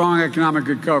own strong economic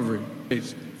recovery.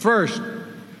 First,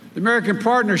 the American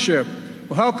Partnership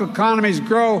will help economies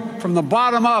grow from the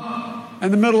bottom up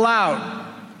and the middle out,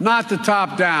 not the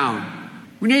top down.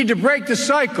 We need to break the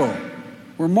cycle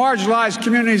where marginalized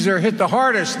communities are hit the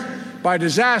hardest by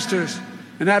disasters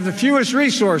and have the fewest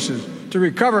resources to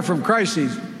recover from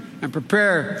crises and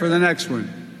prepare for the next one.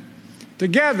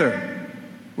 Together,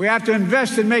 we have to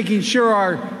invest in making sure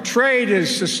our trade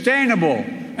is sustainable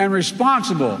and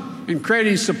responsible in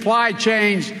creating supply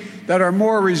chains that are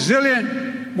more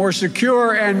resilient, more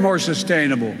secure, and more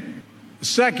sustainable.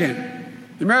 Second,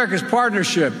 America's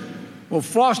Partnership will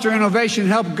foster innovation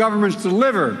and help governments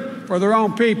deliver for their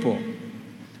own people.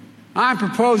 I'm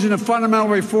proposing the fundamental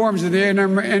reforms of the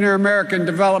Inter-American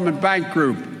Development Bank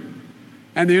Group,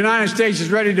 and the United States is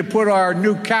ready to put our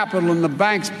new capital in the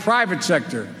bank's private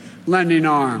sector lending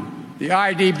arm, the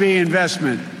IDB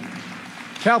investment,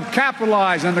 to help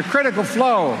capitalize on the critical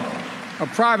flow of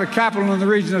private capital in the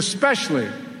region, especially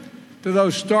to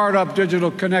those startup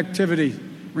digital connectivity,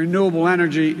 renewable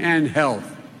energy, and health.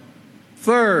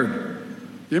 Third,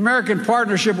 the American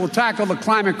Partnership will tackle the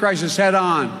climate crisis head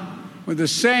on with the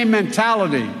same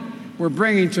mentality we're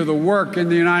bringing to the work in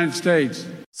the United States.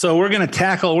 So we're going to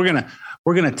tackle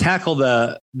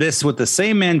this with the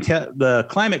same the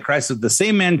climate crisis with the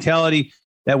same mentality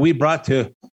that we brought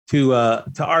to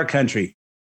our country.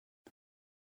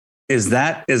 Is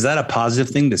that a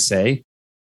positive thing to say?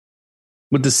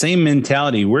 With the same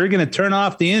mentality, we're going to turn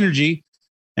off the energy,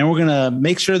 and we're going to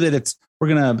make sure that we're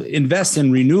going to invest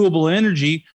in renewable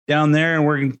energy down there, and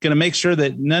we're going to make sure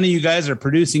that none of you guys are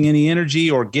producing any energy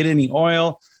or get any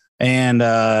oil. And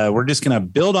we're just going to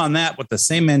build on that with the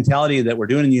same mentality that we're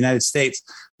doing in the United States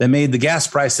that made the gas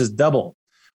prices double,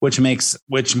 which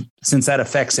since that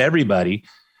affects everybody,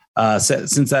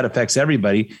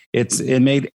 it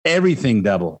made everything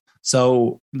double.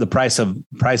 So the price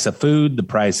of food, the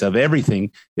price of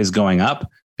everything is going up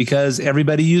because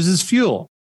everybody uses fuel.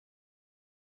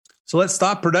 So let's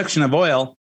stop production of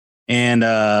oil, and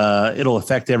it'll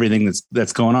affect everything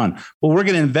that's going on. Well, we're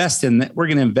going to invest in that. We're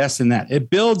going to invest in that.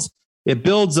 It builds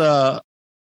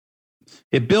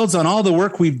on all the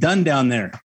work we've done down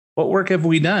there. What work have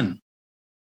we done?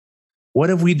 What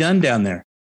have we done down there?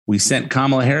 We sent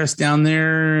Kamala Harris down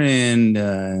there,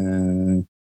 and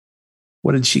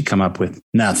what did she come up with?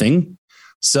 Nothing.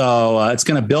 So it's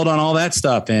going to build on all that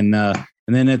stuff, and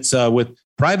then it's with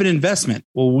private investment.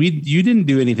 Well, you didn't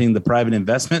do anything. The private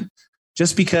investment.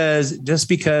 Just because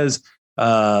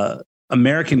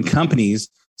American companies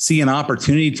see an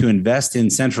opportunity to invest in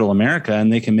Central America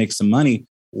and they can make some money,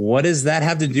 what does that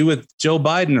have to do with Joe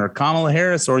Biden or Kamala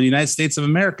Harris or the United States of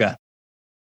America?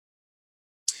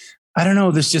 I don't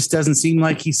know. This just doesn't seem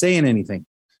like he's saying anything.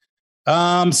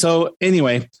 So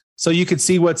anyway, so you could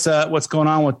see what's going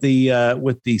on with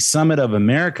the Summit of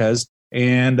Americas,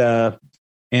 and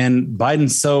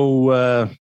Biden's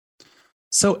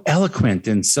so eloquent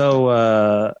and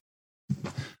so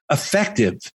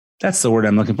effective. That's the word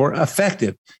I'm looking for.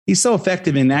 Effective. He's so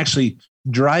effective in actually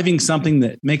driving something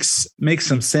that makes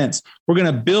some sense. We're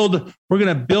going to build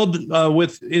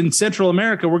in Central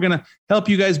America. We're going to help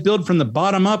you guys build from the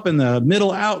bottom up and the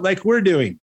middle out, like we're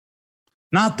doing,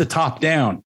 not the top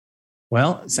down.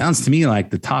 Well, it sounds to me like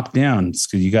the top down,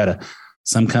 because you got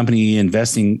some company that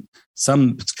has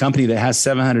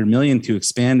 $700 million to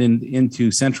expand into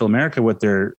Central America with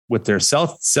their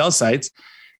cell sites,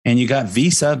 and you got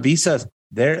Visa.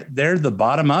 They're the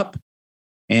bottom up,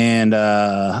 and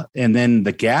then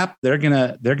the Gap. They're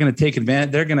gonna take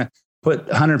advantage. They're gonna put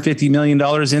 $150 million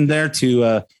in there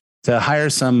to hire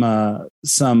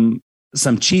some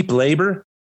cheap labor.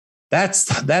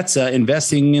 That's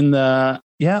investing in the.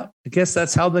 Yeah, I guess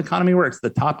that's how the economy works.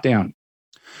 The top down.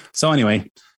 So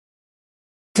anyway,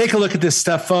 take a look at this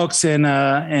stuff, folks,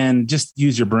 and just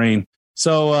use your brain.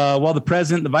 So while the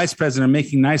president, the vice president are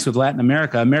making nice with Latin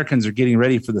America, Americans are getting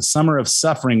ready for the summer of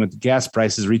suffering with the gas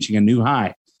prices reaching a new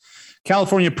high.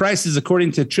 California prices,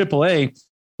 according to AAA,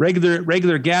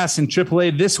 regular gas in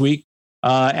AAA this week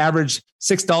averaged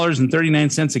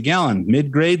 $6.39 a gallon,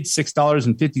 mid-grade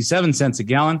 $6.57 a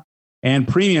gallon, and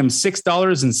premium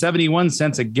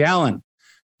 $6.71 a gallon.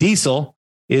 Diesel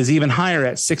is even higher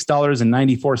at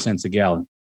 $6.94 a gallon.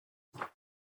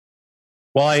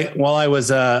 While I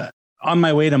was on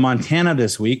my way to Montana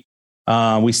this week,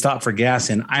 we stopped for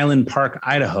gas in Island Park,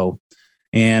 Idaho,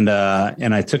 and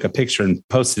I took a picture and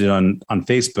posted it on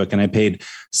Facebook, and I paid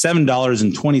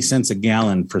 $7.20 a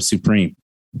gallon for Supreme.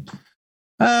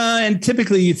 And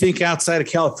typically you think outside of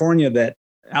California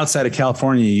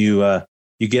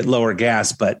you get lower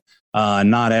gas, but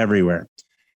not everywhere.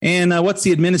 And what's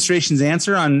the administration's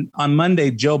answer? On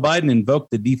Monday, Joe Biden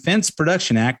invoked the Defense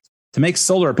Production Act to make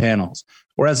solar panels,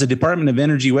 whereas the Department of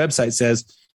Energy website says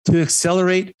to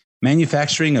accelerate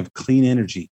manufacturing of clean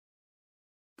energy.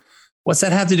 What's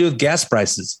that have to do with gas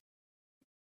prices?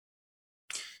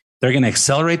 They're going to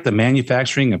accelerate the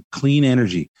manufacturing of clean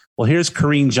energy. Well, here's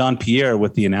Karine Jean-Pierre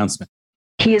with the announcement.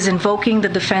 He is invoking the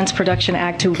Defense Production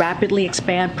Act to rapidly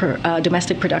expand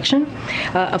domestic production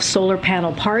of solar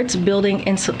panel parts, building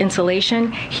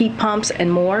insulation, heat pumps,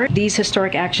 and more. These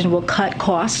historic actions will cut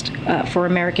costs for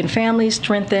American families,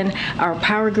 strengthen our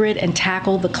power grid, and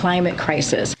tackle the climate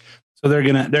crisis. So they're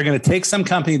gonna take some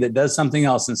company that does something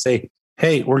else and say,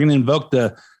 "Hey, we're gonna invoke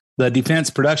the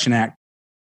Defense Production Act,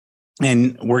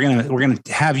 and we're gonna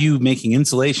have you making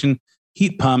insulation,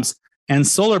 heat pumps, and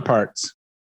solar parts."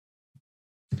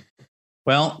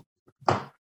 Well,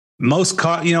 here's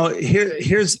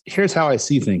how I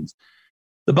see things.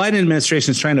 The Biden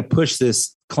administration is trying to push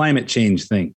this climate change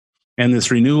thing and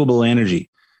this renewable energy.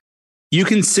 You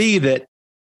can see that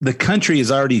the country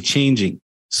is already changing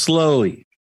slowly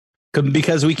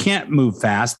because we can't move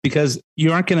fast, because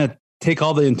you aren't going to take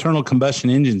all the internal combustion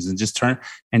engines and just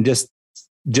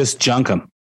junk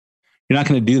them. You're not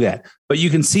going to do that. But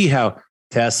you can see how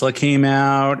Tesla came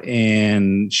out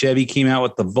and Chevy came out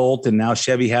with the Volt, and now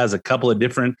Chevy has a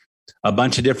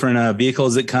bunch of different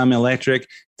vehicles that come electric.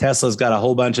 Tesla's got a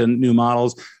whole bunch of new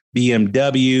models,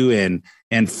 BMW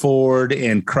and Ford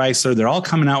and Chrysler. They're all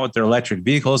coming out with their electric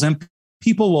vehicles, and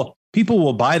people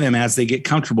will buy them as they get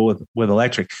comfortable with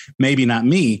electric. Maybe not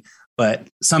me, but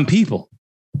some people.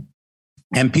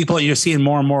 And you're seeing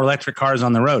more and more electric cars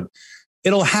on the road.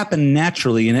 It'll happen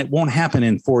naturally, and it won't happen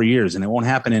in 4 years, and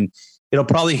it'll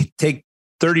probably take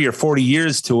 30 or 40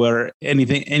 years to where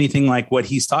anything like what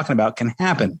he's talking about can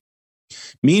happen.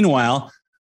 Meanwhile,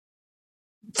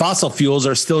 fossil fuels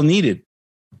are still needed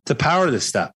to power this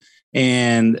stuff.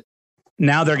 And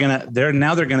now they're going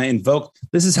to invoke,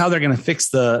 this is how they're going to fix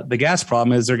the gas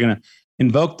problem, is they're going to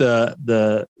invoke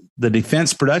the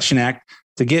Defense Production Act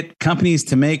to get companies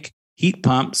to make heat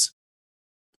pumps,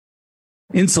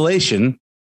 insulation,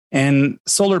 and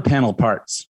solar panel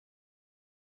parts.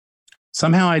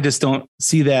 Somehow I just don't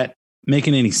see that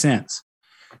making any sense.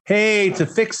 Hey, to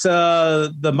fix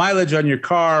the mileage on your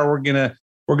car, we're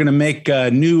gonna make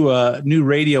new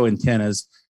radio antennas,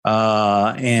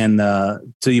 and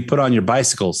so you put on your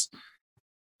bicycles.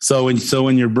 So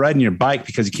when you're riding your bike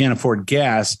because you can't afford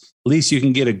gas, at least you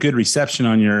can get a good reception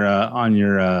on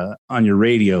your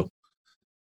radio.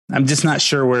 I'm just not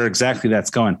sure where exactly that's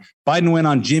going. Biden went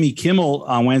on Jimmy Kimmel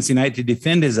on Wednesday night to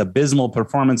defend his abysmal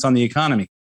performance on the economy.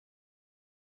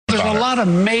 There's a lot of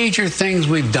major things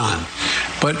we've done,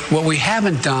 but what we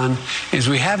haven't done is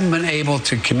we haven't been able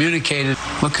to communicate it.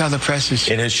 Look how the press is.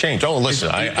 It has changed. Oh, listen,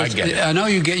 I get it. I know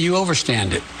you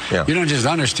overstand it. Yeah. You don't just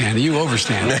understand it, you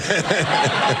overstand it.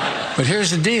 But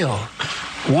here's the deal.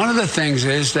 One of the things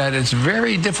is that it's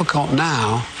very difficult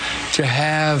now to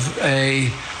have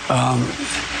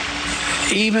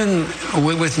even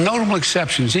with notable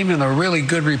exceptions, even the really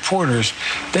good reporters,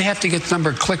 they have to get the number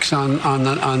of clicks on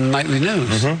nightly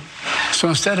news. Mm-hmm. So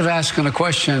instead of asking a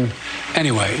question,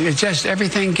 anyway, it just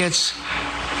everything gets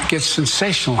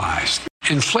sensationalized.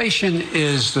 Inflation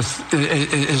is the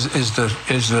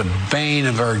bane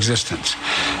of our existence.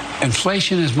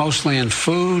 Inflation is mostly in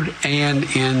food and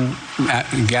in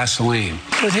gasoline.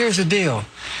 But here's the deal.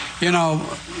 You know,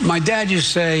 my dad used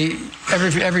to say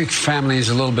every family is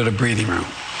a little bit of breathing room.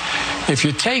 If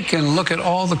you take and look at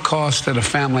all the costs that a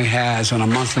family has on a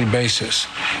monthly basis,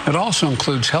 it also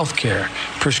includes health care,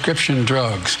 prescription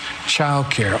drugs,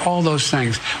 child care, all those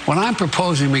things. What I'm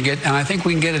proposing and I think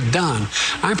we can get it done,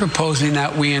 I'm proposing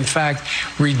that we, in fact,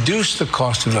 reduce the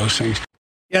cost of those things.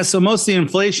 Yeah, so most of the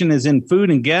inflation is in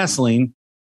food and gasoline.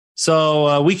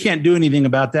 So we can't do anything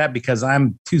about that because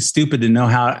I'm too stupid to know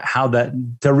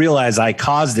to realize I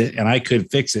caused it and I could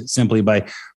fix it simply by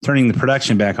turning the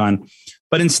production back on.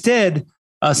 But instead,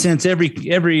 since every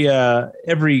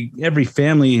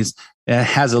family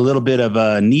has a little bit of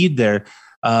a need there,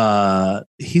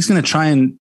 he's going to try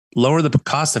and lower the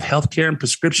cost of healthcare and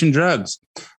prescription drugs.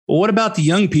 Well, what about the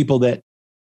young people that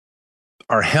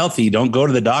are healthy, don't go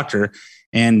to the doctor,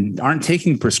 and aren't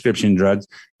taking prescription drugs,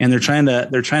 and they're trying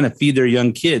to feed their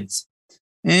young kids?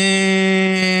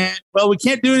 And well, we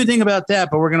can't do anything about that,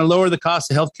 but we're going to lower the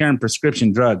cost of healthcare and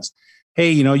prescription drugs.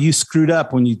 Hey, you screwed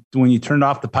up when you turned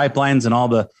off the pipelines and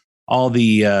all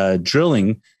the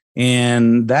drilling,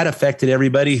 and that affected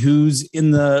everybody who's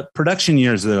in the production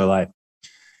years of their life.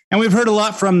 And we've heard a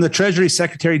lot from the Treasury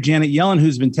Secretary, Janet Yellen,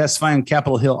 who's been testifying on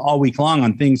Capitol Hill all week long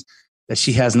on things that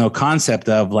she has no concept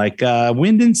of, like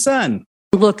wind and sun.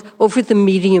 Look, over the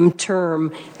medium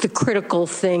term, the critical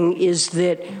thing is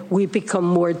that we become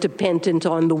more dependent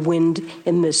on the wind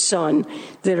and the sun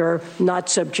that are not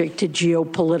subject to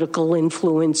geopolitical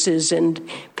influences, and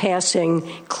passing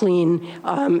clean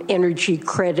energy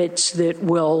credits that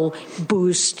will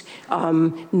boost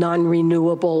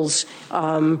non-renewables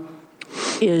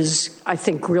is, I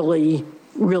think, really,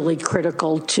 really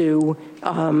critical to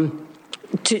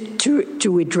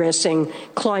addressing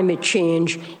climate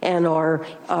change and our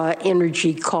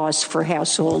energy costs for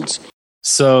households.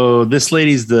 So this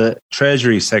lady's the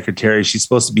Treasury Secretary. She's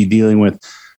supposed to be dealing with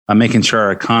making sure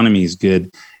our economy is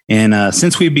good. And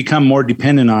since we've become more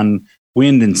dependent on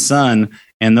wind and sun,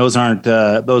 and those aren't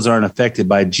affected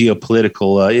by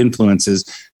geopolitical influences,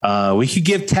 we could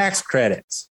give tax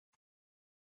credits.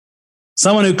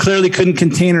 Someone who clearly couldn't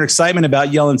contain her excitement about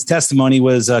Yellen's testimony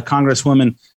was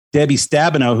Congresswoman Debbie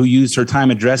Stabenow, who used her time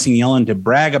addressing Yellen to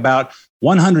brag about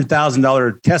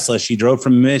 $100,000 Tesla she drove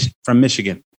from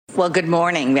Michigan. Well, good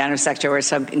morning, Madam Secretary. We're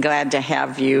so glad to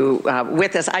have you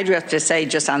with us. I do have to say,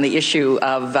 just on the issue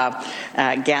of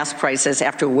gas prices,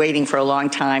 after waiting for a long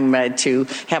time to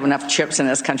have enough chips in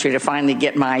this country to finally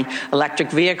get my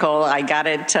electric vehicle, I got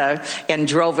it and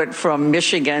drove it from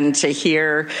Michigan to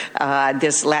here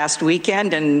this last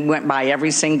weekend and went by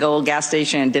every single gas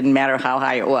station, and didn't matter how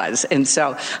high it was. And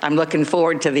so I'm looking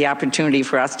forward to the opportunity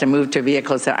for us to move to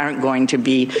vehicles that aren't going to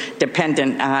be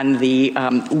dependent on the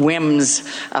whims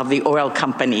of the oil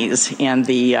companies and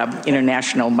the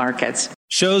international markets.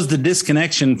 Shows the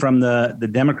disconnection from the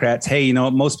Democrats. Hey, you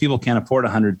know, most people can't afford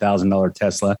 $100,000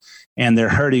 Tesla, and they're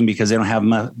hurting because they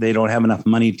don't have enough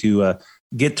money to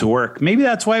get to work. Maybe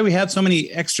that's why we have so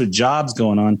many extra jobs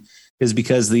going on, is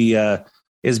because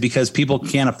people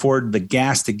can't afford the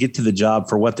gas to get to the job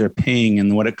for what they're paying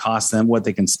and what it costs them, what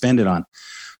they can spend it on.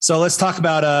 So let's talk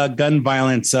about gun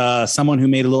violence. Someone who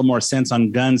made a little more sense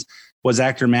on guns was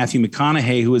actor Matthew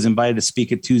McConaughey, who was invited to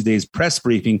speak at Tuesday's press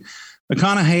briefing.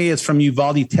 McConaughey is from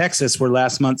Uvalde, Texas, where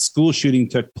last month's school shooting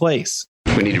took place.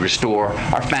 We need to restore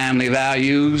our family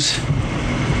values.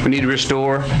 We need to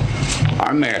restore our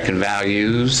American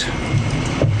values.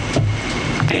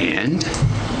 And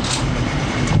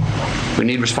we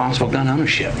need responsible gun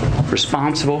ownership.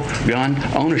 Responsible gun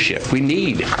ownership. We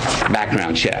need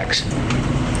background checks.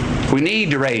 We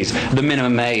need to raise the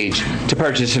minimum age to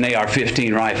purchase an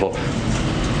AR-15 rifle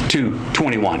to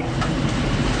 21.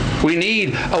 We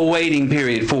need a waiting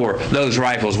period for those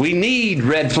rifles. We need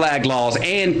red flag laws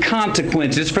and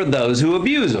consequences for those who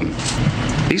abuse them.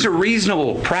 These are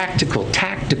reasonable, practical,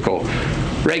 tactical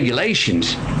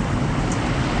regulations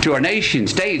to our nation,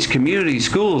 states, communities,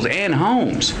 schools, and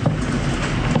homes.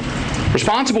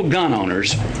 Responsible gun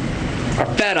owners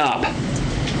are fed up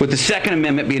with the Second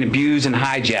Amendment being abused and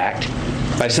hijacked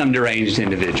by some deranged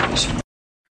individuals.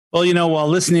 Well, you know, while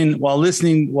listening,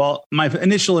 my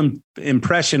initial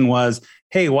impression was,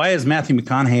 hey, why is Matthew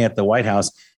McConaughey at the White House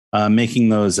making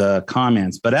those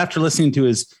comments? But after listening to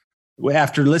it,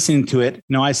 you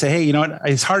know, I say, hey, you know what,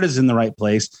 his heart is in the right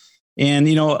place. And,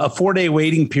 you know, a 4-day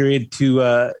waiting period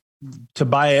to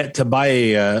buy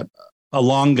a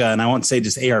long gun. I won't say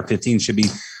just AR-15 should be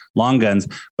long guns,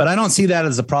 but I don't see that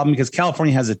as a problem because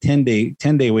California has a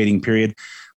 10-day waiting period.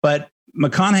 But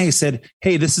McConaughey said,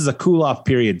 hey, this is a cool off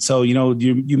period. So, you know,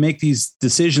 you make these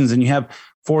decisions and you have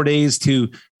 4 days to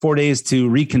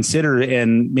reconsider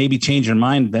and maybe change your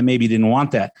mind that maybe you didn't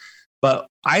want that. But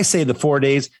I say the 4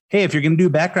 days, hey, if you're going to do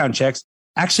background checks,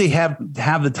 actually have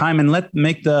the time and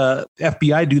make the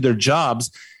FBI do their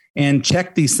jobs and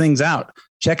check these things out.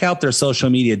 Check out their social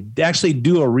media, actually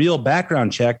do a real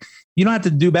background check. You don't have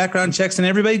to do background checks on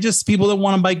everybody, just people that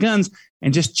want to buy guns,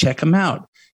 and just check them out.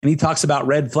 And he talks about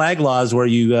red flag laws where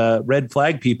you red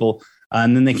flag people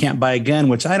and then they can't buy a gun,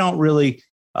 which I don't really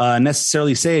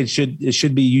necessarily say you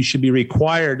should be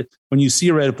required when you see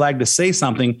a red flag to say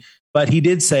something. But he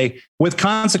did say with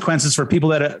consequences for people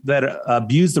that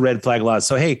abuse the red flag laws.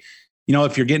 So, hey, you know,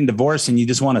 if you're getting divorced and you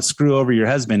just want to screw over your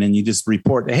husband and you just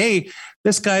report, hey,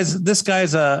 this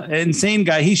guy's an insane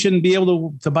guy. He shouldn't be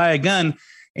able to buy a gun.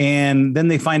 And then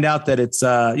they find out that it's,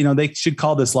 you know, they should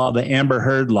call this law the Amber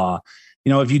Heard law.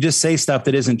 You know, if you just say stuff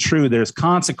that isn't true, there's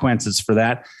consequences for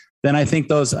that. Then I think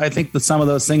that some of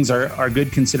those things are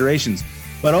good considerations.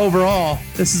 But overall,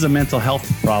 this is a mental health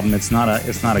problem. It's not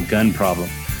a gun problem.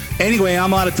 Anyway,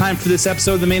 I'm out of time for this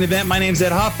episode of The Main Event. My name's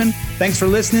Ed Hoffman. Thanks for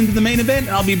listening to The Main Event.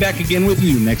 I'll be back again with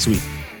you next week.